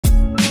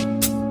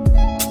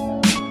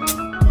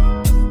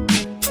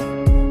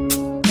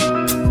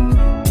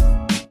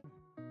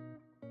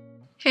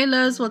Hey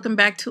loves, welcome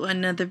back to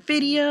another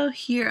video.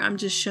 Here I'm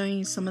just showing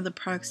you some of the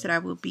products that I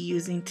will be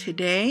using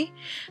today.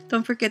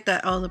 Don't forget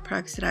that all the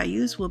products that I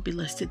use will be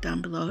listed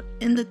down below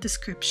in the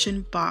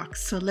description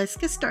box. So let's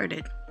get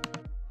started.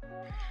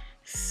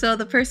 So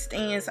the first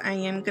thing is I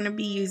am going to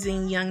be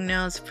using Young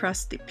Nails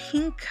Frosted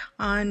Pink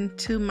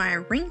onto my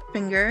ring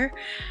finger.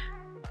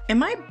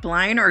 Am I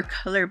blind or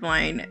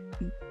colorblind?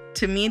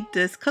 To me,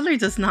 this color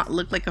does not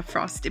look like a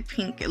frosted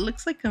pink. It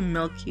looks like a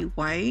milky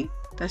white.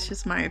 That's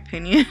just my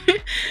opinion.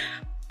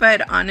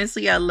 But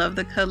honestly, I love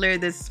the color.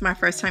 This is my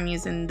first time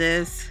using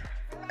this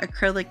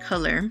acrylic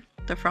color,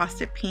 the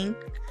frosted pink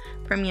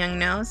from Young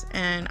Nails,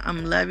 and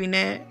I'm loving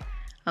it.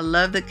 I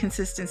love the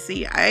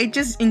consistency.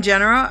 In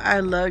general, I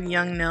love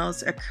Young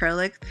Nails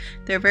acrylic.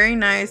 They're very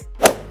nice,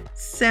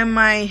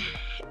 semi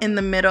in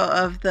the middle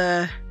of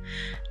the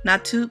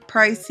not too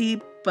pricey,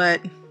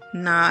 but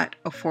not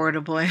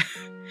affordable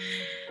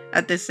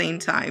at the same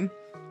time.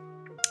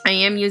 I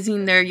am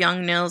using their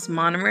Young Nails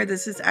monomer.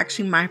 This is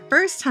actually my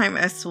first time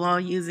as well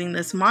using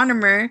this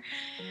monomer.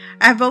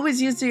 I've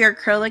always used the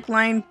acrylic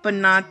line, but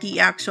not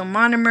the actual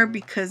monomer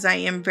because I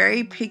am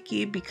very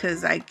picky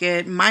because I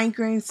get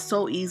migraines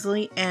so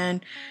easily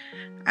and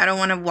I don't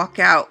want to walk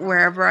out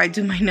wherever I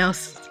do my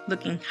nails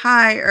looking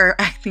high or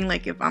acting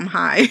like if I'm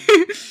high.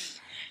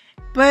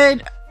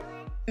 But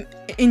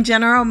in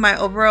general, my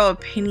overall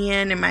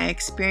opinion and my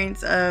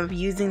experience of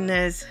using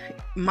this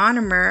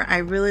monomer, I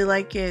really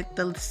like it.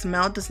 The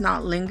smell does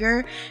not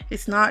linger.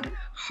 It's not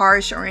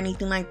harsh or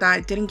anything like that.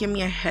 It didn't give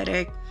me a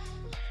headache.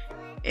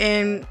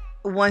 And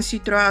once you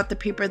throw out the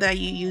paper that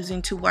you're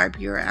using to wipe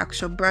your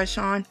actual brush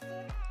on,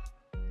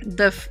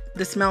 the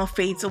smell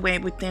fades away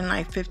within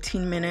like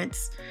 15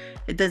 minutes.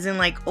 It doesn't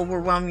like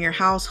overwhelm your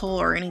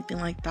household or anything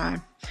like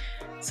that.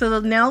 So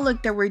the nail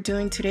look that we're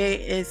doing today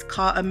is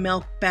called a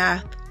milk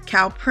bath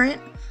cow print,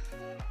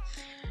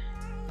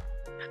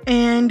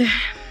 and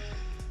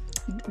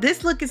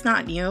this look is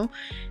not new.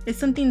 It's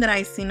something that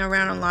I've seen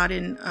around a lot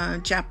in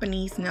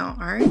Japanese nail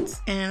arts,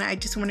 and I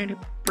just wanted to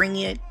bring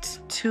it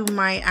to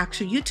my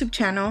actual YouTube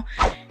channel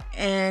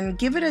and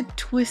give it a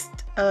twist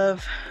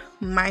of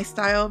my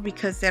style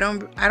because I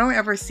don't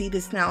ever see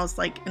these nails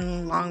like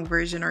in long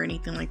version or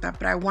anything like that,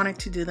 but I wanted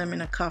to do them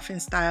in a coffin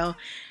style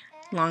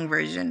long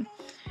version.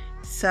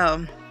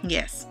 So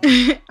yes,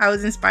 I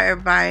was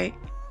inspired by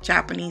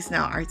Japanese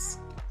nail arts,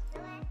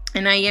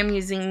 and I am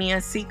using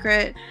Mia's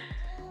Secret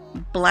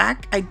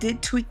black. I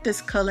did tweak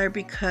this color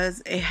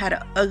because it had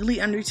an ugly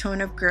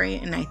undertone of gray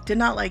and I did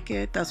not like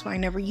it. That's why I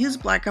never use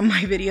black on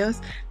my videos.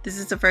 This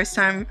is the first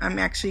time I'm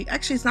actually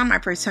it's not my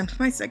first time, it's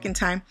my second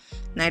time,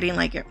 and I didn't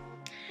like it.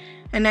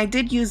 And I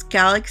did use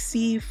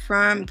Galaxy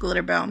from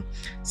Glitterbels.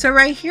 So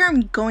right here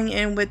I'm going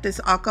in with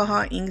this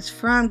alcohol inks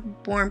from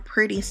Born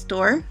Pretty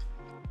store,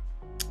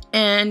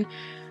 and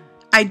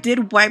I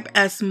did wipe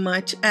as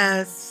much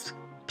as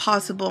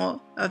possible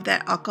of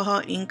that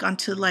alcohol ink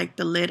onto like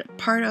the lid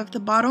part of the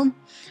bottle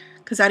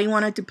because I didn't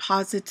want to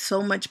deposit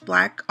so much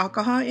black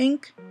alcohol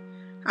ink.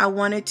 I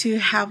wanted to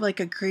have like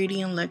a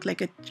gradient look,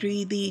 like a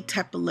 3D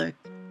type of look.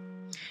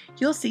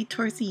 You'll see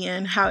towards the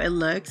end how it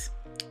looks.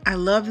 I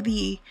love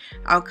the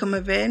outcome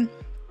of it.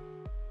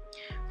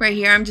 Right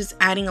here I'm just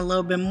adding a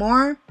little bit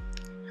more.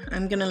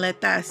 I'm gonna let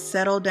that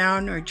settle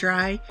down or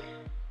dry,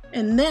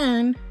 and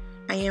then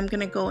I am going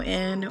to go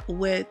in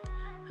with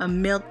a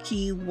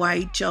milky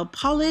white gel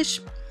polish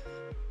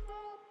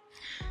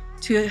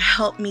to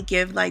help me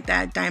give like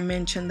that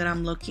dimension that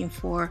I'm looking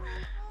for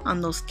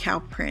on those cow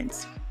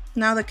prints.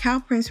 Now the cow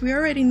prints, we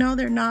already know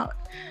they're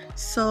not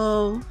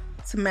so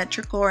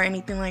symmetrical or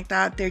anything like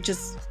that. They're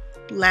just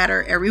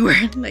ladder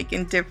everywhere, like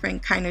in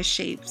different kind of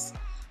shapes.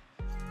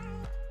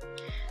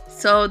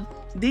 So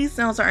these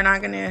nails are not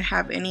going to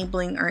have any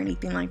bling or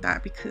anything like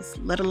that because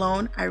let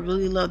alone I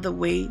really love the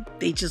way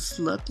they just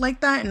look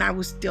like that, and I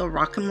would still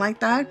rock them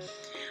like that.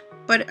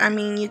 But I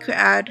mean, you could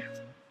add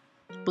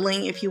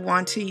bling if you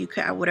want to. You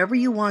could add whatever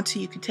you want to.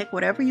 You could take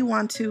whatever you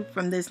want to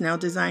from this nail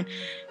design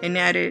and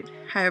add it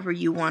however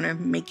you want to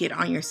make it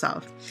on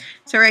yourself.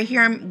 So right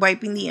here I'm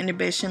wiping the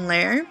inhibition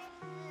layer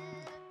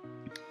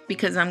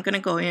because I'm going to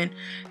go in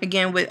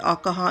again with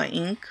alcohol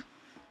ink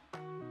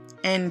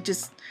and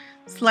just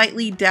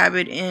slightly dab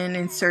it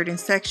in certain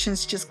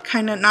sections, just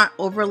kind of not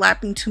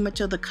overlapping too much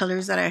of the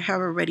colors that I have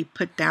already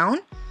put down.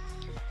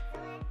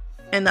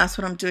 And that's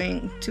what I'm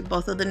doing to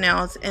both of the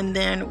nails. And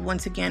then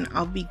once again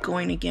I'll be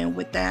going again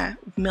with that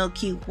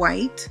milky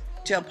white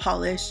gel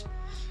polish.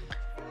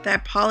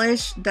 That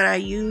polish that I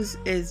use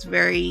is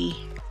very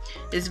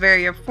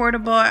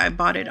affordable. I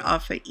bought it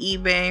off of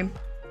eBay.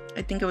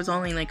 I think it was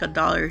only like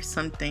 $1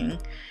 something.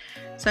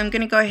 So I'm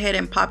gonna go ahead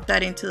and pop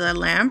that into the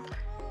lamp,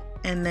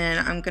 and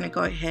then I'm gonna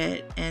go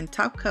ahead and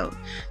top coat.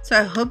 So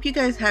I hope you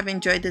guys have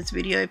enjoyed this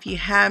video. If you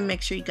have,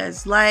 make sure you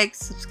guys like,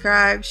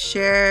 subscribe,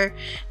 share,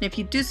 and if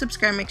you do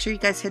subscribe, make sure you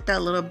guys hit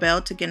that little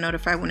bell to get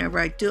notified whenever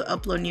I do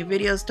upload new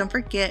videos. Don't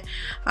forget,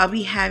 I'll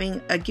be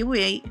having a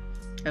giveaway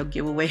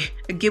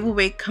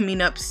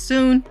coming up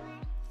soon.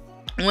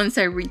 Once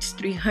I reach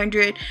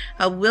 300,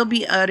 I will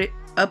be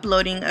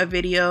uploading a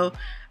video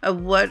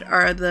of what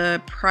are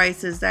the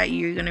prizes that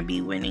you're going to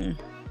be winning.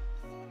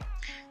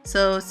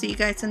 So see you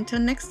guys until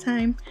next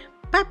time.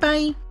 Bye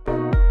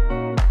bye.